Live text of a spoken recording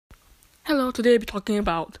Hello, today we'll be talking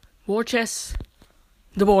about War Chess,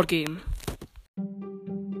 the board game.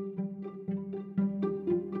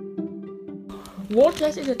 War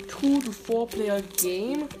Chess is a 2 to 4 player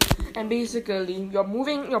game, and basically you're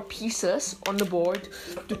moving your pieces on the board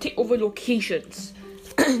to take over locations.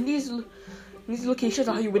 These locations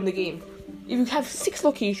are how you win the game. If you have 6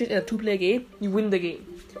 locations in a 2-player game, you win the game.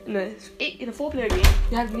 In a 4-player game,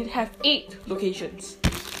 you need to have 8 locations.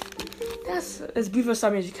 That's as brief a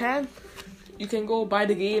summary as you can. You can go buy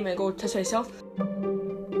the game and go test it yourself.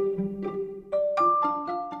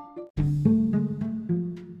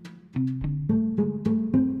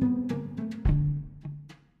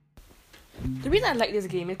 The reason I like this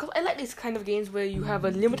game is because I like these kind of games where you have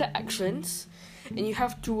a limited actions and you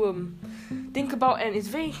have to think about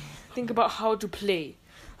how to play.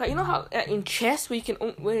 Like, you know how in chess where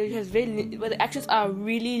the actions are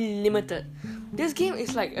really limited. This game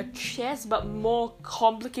is like a chess but more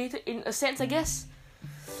complicated in a sense, I guess.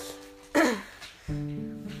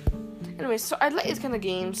 Anyway, so I like these kind of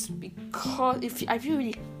games because I feel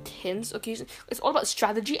really tense occasionally. It's all about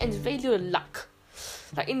strategy and it's very little luck.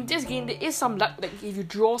 Like in this game, there is some luck. Like if you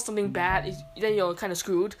draw something bad, then you're kind of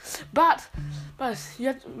screwed. But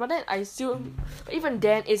even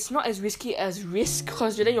then, it's not as risky as Risk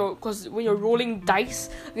because when you're rolling dice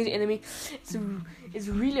against the enemy, it's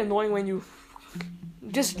really annoying when you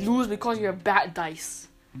just lose because you have bad dice.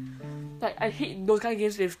 Like I hate those kind of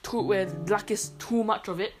games where luck is too much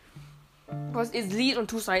of it, because it's lead on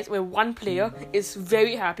two sides where one player is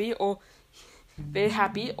very happy and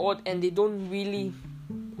they don't really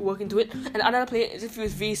work into it, and another player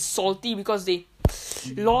feels very salty because they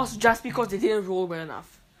lost just because they didn't roll well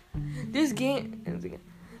enough. This game,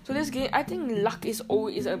 I think luck is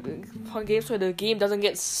always a fun game so the game doesn't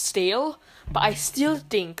get stale, but I still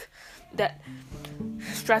think that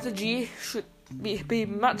strategy should be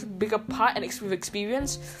much bigger part and with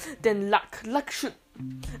experience than luck. Luck should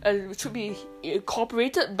be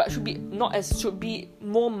incorporated, but could be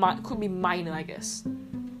minor, I guess.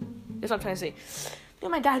 That's what I'm trying to say.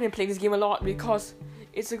 My dad has been playing this game a lot because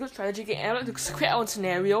it's a good strategy game, and I like to create our own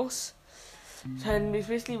scenarios. And it's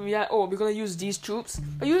basically we're gonna use these troops,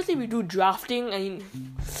 but usually we do drafting,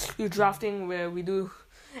 where we do.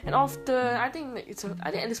 And after, I think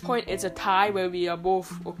at this point it's a tie where we are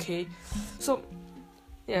both okay. So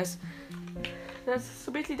yes, that's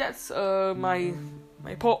my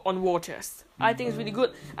report on War Chess. I think it's really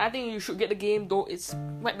good. I think you should get the game, though it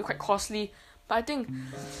might be quite costly, but I think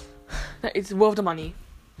that it's worth the money.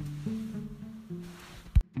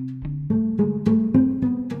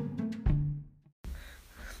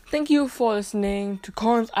 Thank you for listening to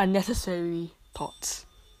Corin's Unnecessary Thoughts.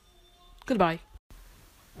 Goodbye.